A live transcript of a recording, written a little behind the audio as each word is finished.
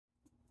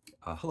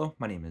Hello,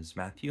 my name is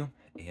Matthew,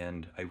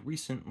 and I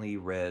recently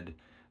read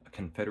A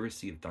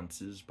Confederacy of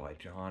Dunces by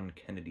John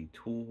Kennedy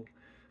Toole,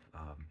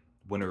 um,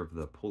 winner of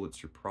the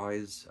Pulitzer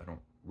Prize. I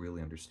don't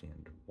really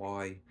understand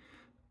why,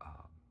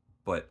 uh,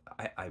 but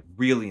I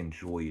really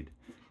enjoyed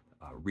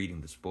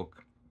reading this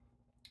book.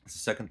 It's the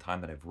second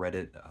time that I've read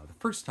it. The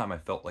first time I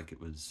felt like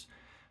it was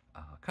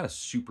kind of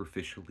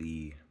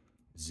superficially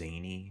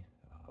zany,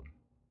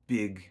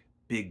 big,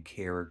 big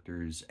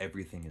characters,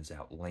 everything is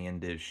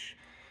outlandish.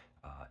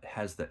 It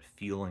has that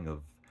feeling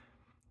of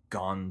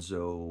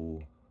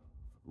gonzo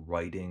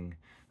writing.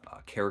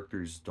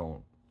 Characters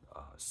don't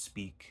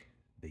speak,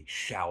 they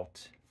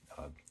shout.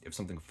 If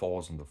something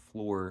falls on the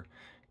floor,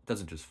 it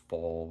doesn't just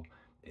fall,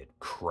 it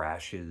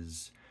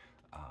crashes.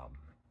 Um,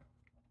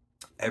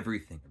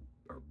 Everything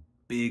are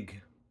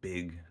big,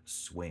 big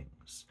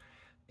swings.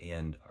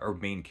 And our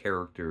main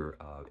character,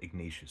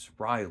 Ignatius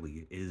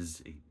Riley,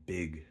 is a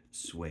big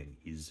swing.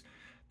 He's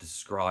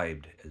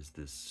described as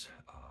this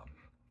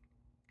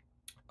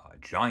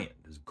giant,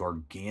 this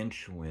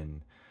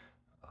gargantuan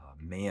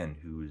man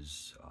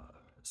who's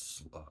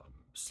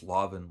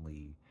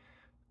slovenly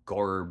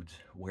garbed,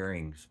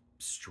 wearing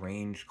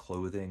strange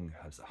clothing,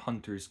 has a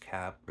hunter's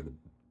cap where the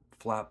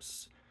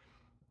flaps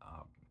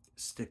uh,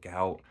 stick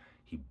out.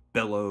 He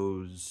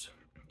bellows.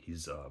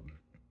 He's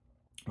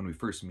when we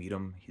first meet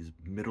him, he's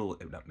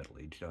not middle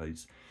aged.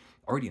 He's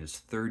already in his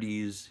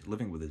 30s,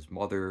 living with his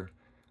mother,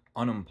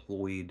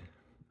 unemployed.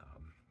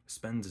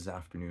 Spends his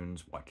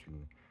afternoons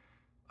watching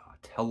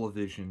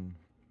television.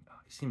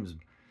 He seems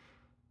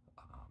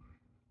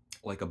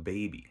like a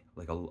baby,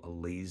 like a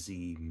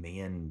lazy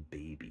man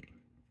baby,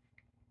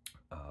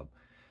 uh,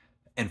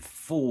 and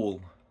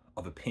full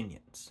of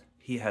opinions.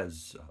 He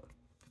has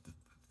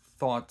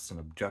thoughts and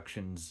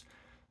objections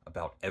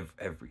about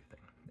everything.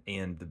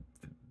 And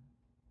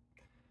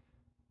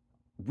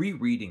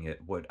rereading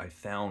it, what I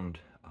found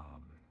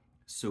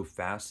so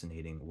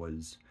fascinating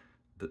was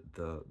the,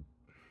 the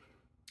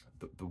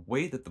the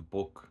way that the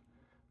book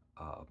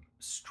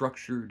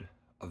structured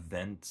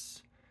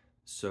events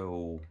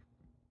so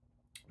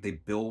they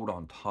build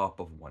on top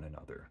of one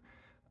another.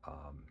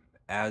 Um,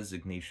 as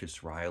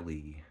Ignatius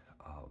Riley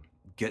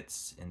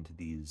gets into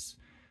these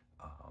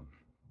um,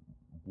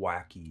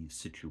 wacky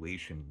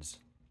situations,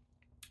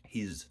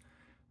 he's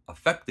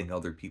affecting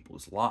other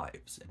people's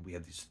lives. And we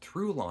have these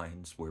through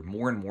lines where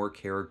more and more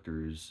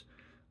characters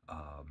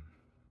um,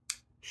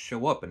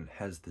 show up, and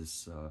has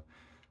this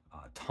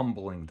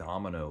tumbling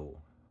domino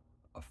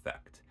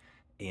effect.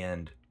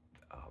 And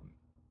um,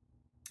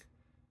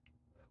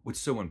 what's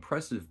so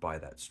impressive by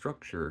that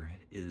structure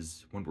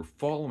is when we're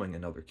following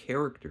another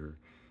character,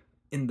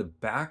 in the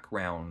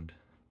background,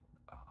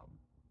 um,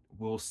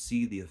 we'll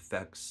see the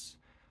effects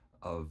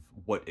of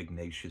what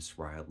Ignatius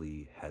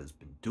Riley has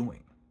been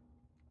doing.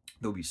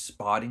 There'll be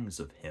spottings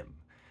of him.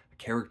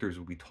 Characters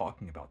will be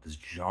talking about this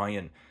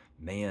giant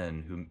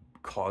man who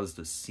caused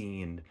a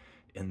scene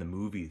in the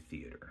movie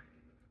theater.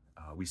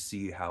 We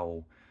see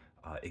how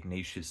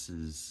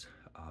Ignatius's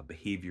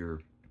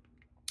behavior,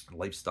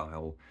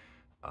 lifestyle,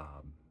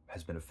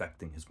 has been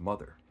affecting his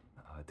mother.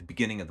 At the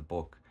beginning of the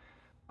book,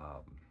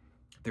 um,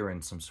 they're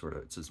in some sort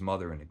of, it's his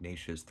mother and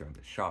Ignatius, they're in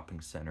the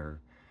shopping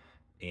center,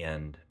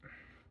 and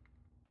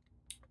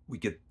we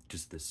get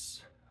just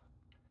this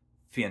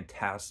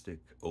fantastic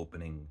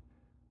opening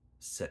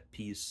set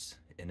piece.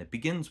 And it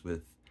begins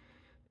with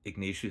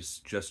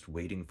Ignatius just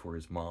waiting for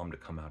his mom to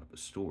come out of the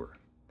store.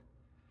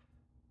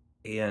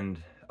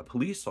 And a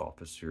police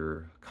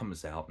officer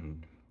comes out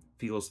and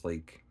feels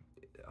like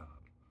uh,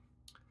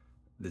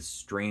 this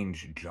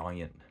strange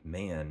giant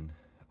man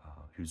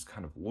who's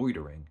kind of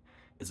loitering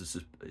is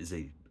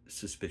a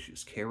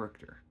suspicious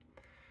character.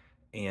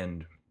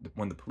 And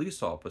when the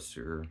police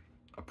officer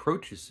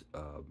approaches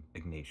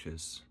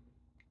Ignatius,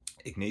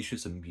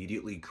 Ignatius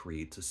immediately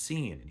creates a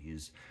scene, and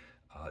he's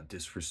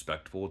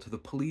disrespectful to the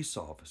police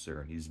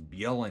officer, and he's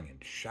yelling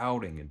and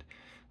shouting and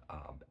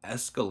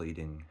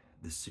escalating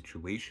this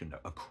situation.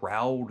 A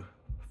crowd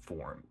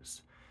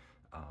forms.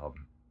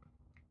 Um,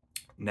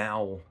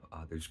 Now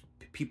there's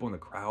people in the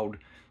crowd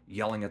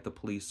yelling at the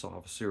police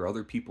officer.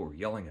 Other people are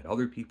yelling at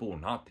other people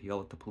not to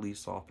yell at the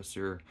police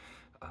officer.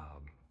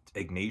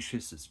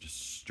 Ignatius is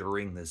just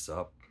stirring this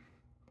up.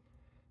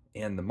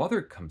 And the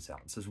mother comes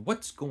out and says,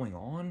 "What's going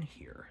on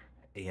here?"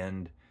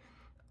 And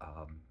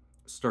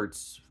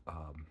starts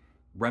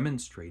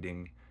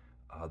remonstrating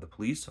the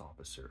police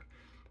officer.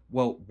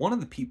 Well, one of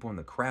the people in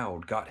the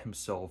crowd got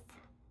himself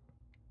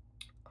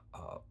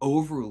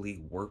overly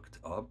worked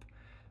up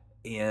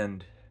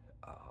and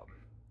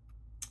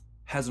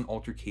has an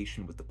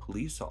altercation with the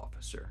police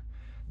officer.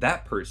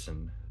 That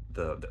person,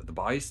 the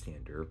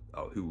bystander,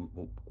 who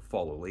will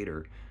follow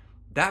later,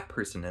 that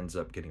person ends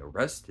up getting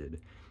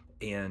arrested,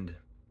 and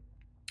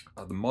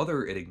the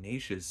mother and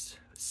Ignatius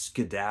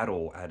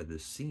skedaddle out of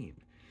this scene.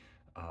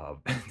 Uh,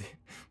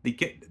 they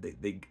get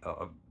they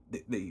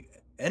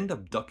end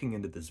up ducking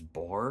into this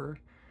bar,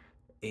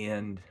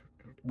 and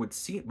what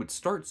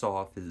starts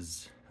off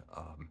is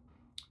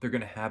they're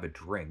gonna have a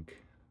drink.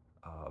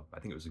 I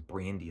think it was like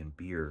brandy and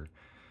beer.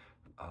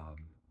 Um,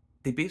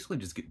 they basically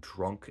just get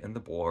drunk in the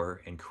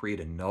bar and create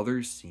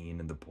another scene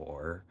in the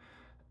bar,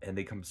 and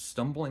they come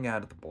stumbling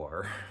out of the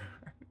bar.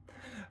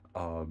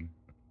 um,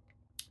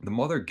 the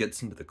mother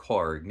gets into the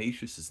car.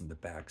 Ignatius is in the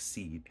back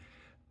seat,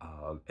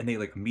 and they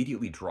like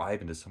immediately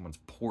drive into someone's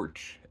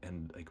porch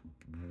and like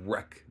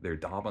wreck their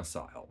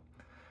domicile.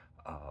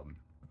 Um,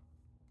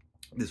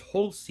 this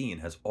whole scene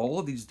has all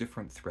of these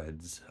different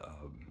threads,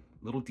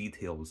 little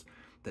details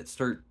that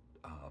start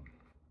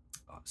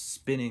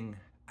spinning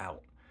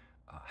out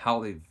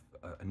how they've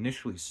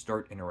initially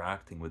start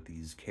interacting with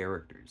these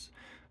characters.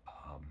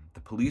 The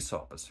police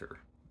officer,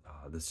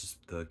 this is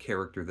the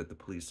character that the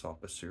police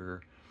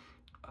officer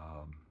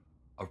um,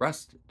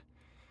 arrested.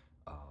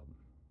 Um,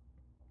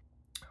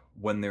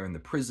 when they're in the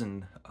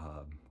prison,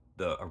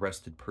 the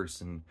arrested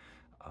person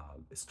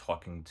is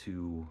talking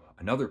to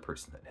another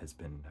person that has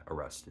been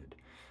arrested.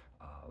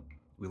 Um,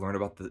 we learn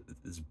about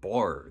this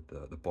bar,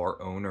 the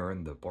bar owner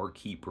and the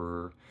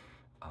barkeeper,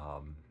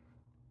 um,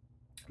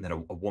 and then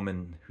a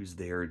woman who's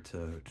there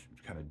to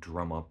kind of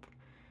drum up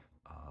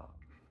uh,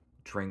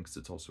 drinks.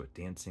 It's also a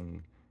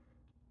dancing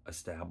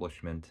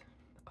establishment,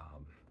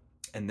 um,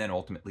 and then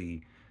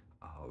ultimately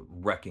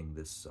wrecking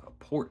this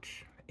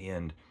porch.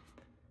 And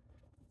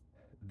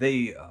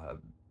they,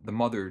 the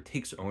mother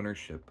takes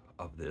ownership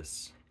of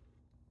this,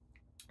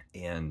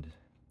 and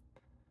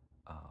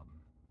um,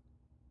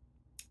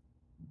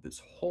 this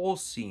whole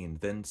scene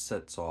then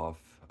sets off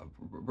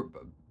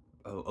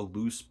a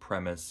loose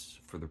premise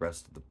for the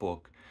rest of the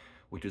book,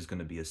 which is going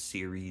to be a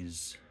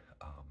series.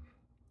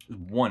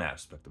 One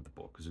aspect of the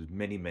book, because there's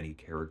many, many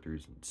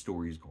characters and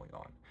stories going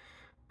on.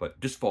 But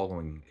just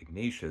following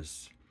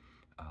Ignatius,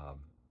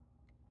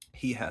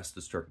 he has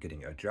to start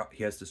getting a job.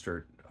 He has to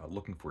start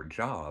looking for a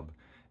job,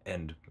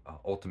 and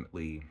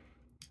ultimately,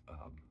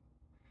 um,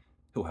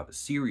 he'll have a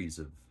series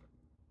of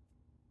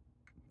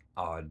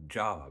odd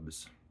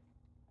jobs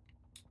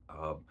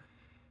uh,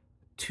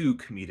 to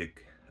comedic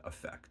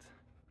effect.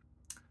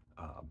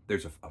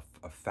 There's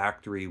a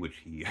factory which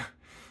he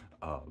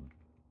um,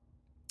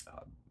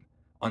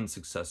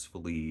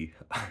 unsuccessfully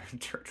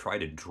tried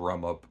to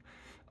drum up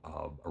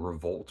a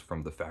revolt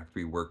from the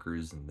factory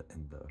workers in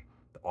the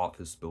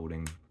office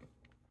building.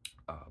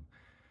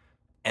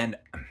 And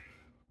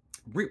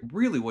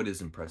really what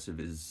is impressive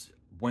is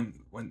when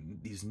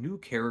these new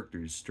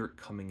characters start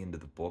coming into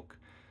the book,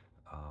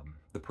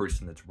 the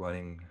person that's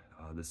running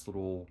this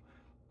little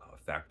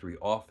factory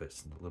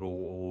office, and the little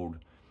old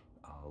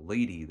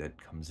lady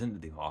that comes into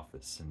the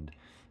office, and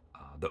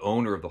the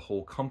owner of the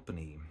whole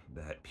company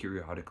that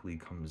periodically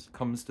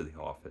comes to the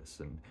office,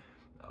 and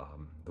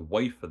the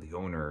wife of the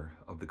owner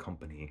of the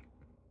company,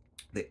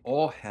 they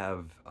all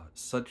have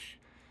such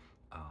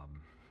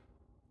um,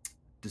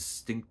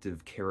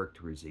 distinctive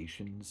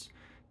characterizations.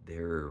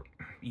 They're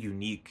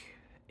unique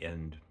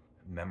and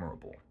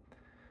memorable.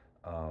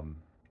 Um,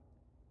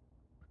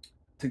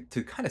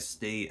 to kind of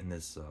stay in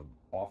this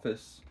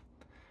office,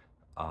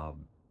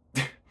 um,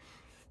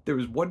 there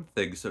was one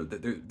thing. So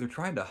they're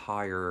trying to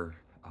hire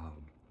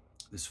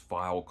this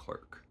file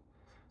clerk.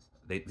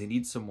 They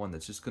need someone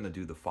that's just going to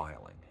do the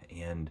filing,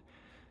 and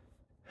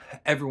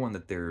everyone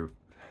that they're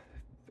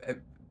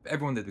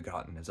everyone that they've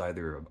gotten has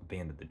either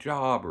abandoned the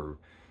job, or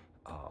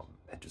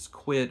had just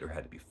quit, or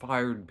had to be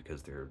fired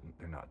because they're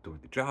not doing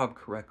the job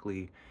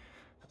correctly.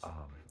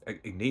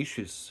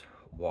 Ignatius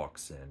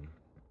walks in,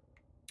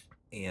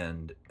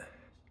 and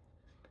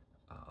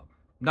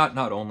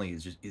not only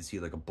is he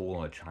like a bull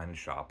in a china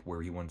shop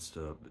where he wants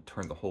to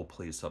turn the whole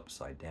place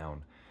upside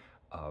down.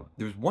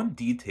 There's one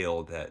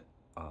detail that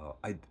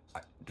I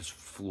just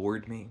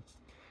floored me,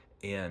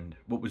 and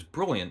what was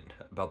brilliant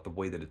about the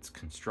way that it's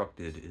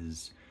constructed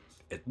is,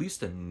 at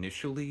least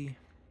initially,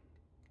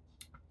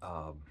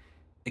 um,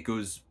 it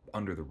goes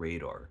under the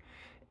radar,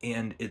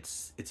 and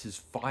it's his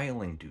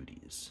filing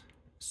duties.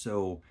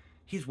 So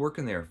he's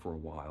working there for a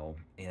while,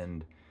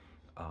 and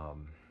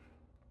um,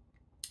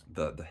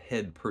 the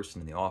head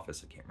person in the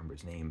office, I can't remember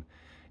his name,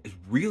 is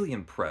really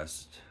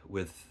impressed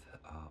with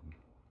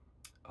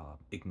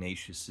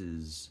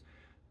Ignatius's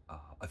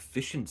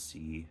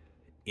efficiency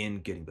in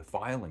getting the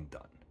filing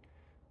done.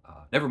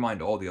 Never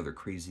mind all the other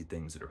crazy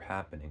things that are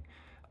happening.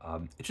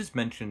 It just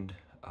mentioned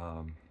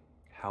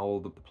how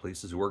the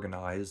place is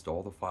organized,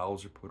 all the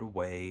files are put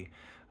away,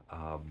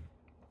 um,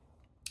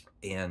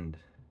 and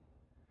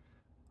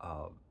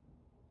uh,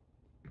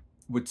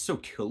 what's so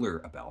killer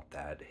about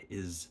that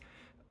is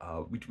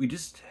we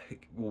just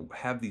will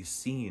have these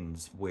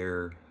scenes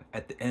where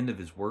at the end of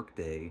his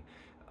workday,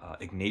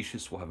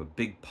 Ignatius will have a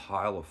big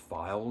pile of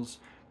files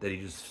that he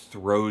just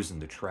throws in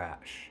the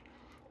trash.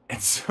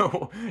 And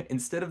so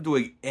instead of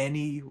doing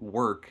any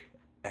work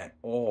at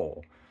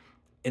all,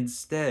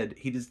 instead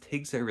he just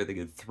takes everything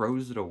and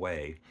throws it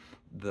away.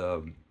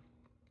 The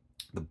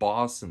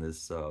boss in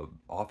this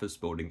office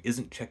building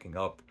isn't checking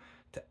up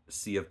to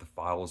see if the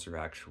files are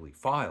actually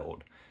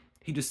filed.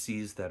 He just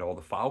sees that all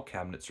the file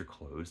cabinets are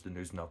closed and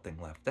there's nothing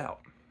left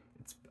out.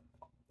 It's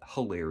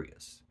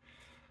hilarious.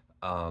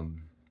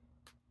 Um,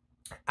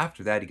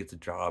 After that, he gets a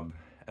job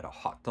at a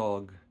hot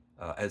dog,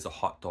 as a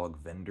hot dog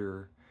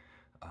vendor.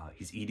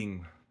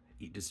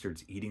 he just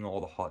starts eating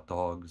all the hot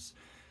dogs.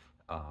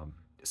 Um,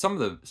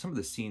 some of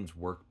the scenes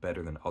work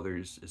better than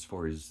others as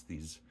far as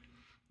these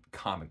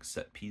comic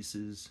set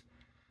pieces,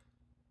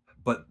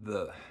 but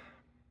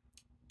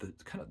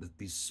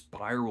these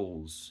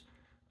spirals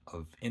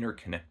of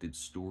interconnected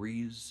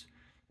stories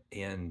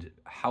and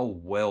how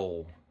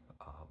well,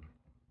 um,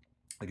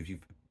 like if you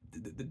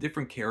the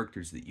different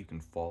characters that you can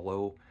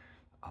follow,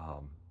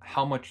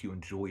 how much you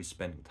enjoy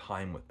spending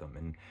time with them,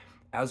 and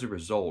as a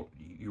result,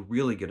 you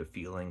really get a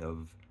feeling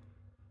of,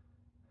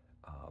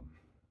 um,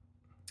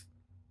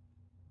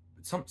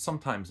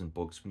 sometimes in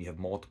books when you have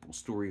multiple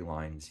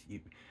storylines,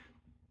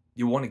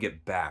 you want to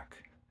get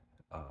back,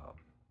 uh,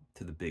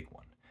 to the big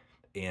one,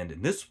 and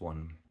in this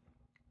one,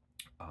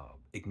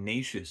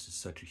 Ignatius is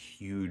such a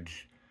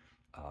huge,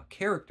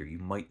 character. You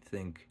might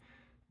think,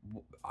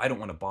 I don't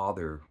want to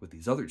bother with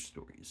these other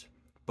stories,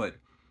 but,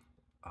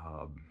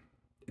 um,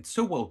 it's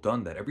so well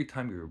done that every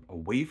time you're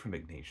away from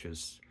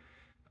Ignatius,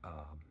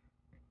 um,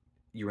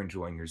 you're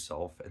enjoying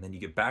yourself, and then you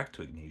get back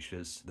to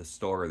Ignatius, the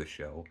star of the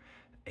show,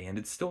 and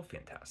it's still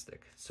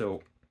fantastic.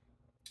 So,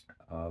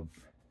 uh,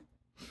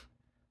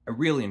 I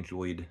really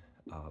enjoyed,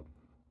 uh,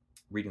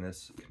 reading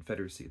this.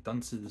 Confederacy of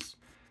Dunces,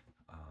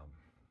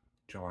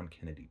 John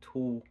Kennedy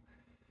Toole.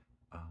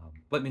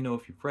 Let me know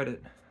if you've read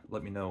it.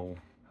 Let me know,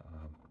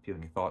 if you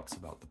have any thoughts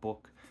about the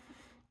book.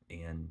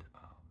 And,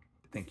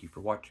 thank you for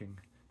watching.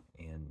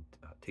 And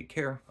take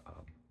care.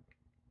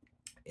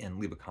 And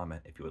leave a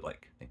comment if you would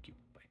like. Thank you.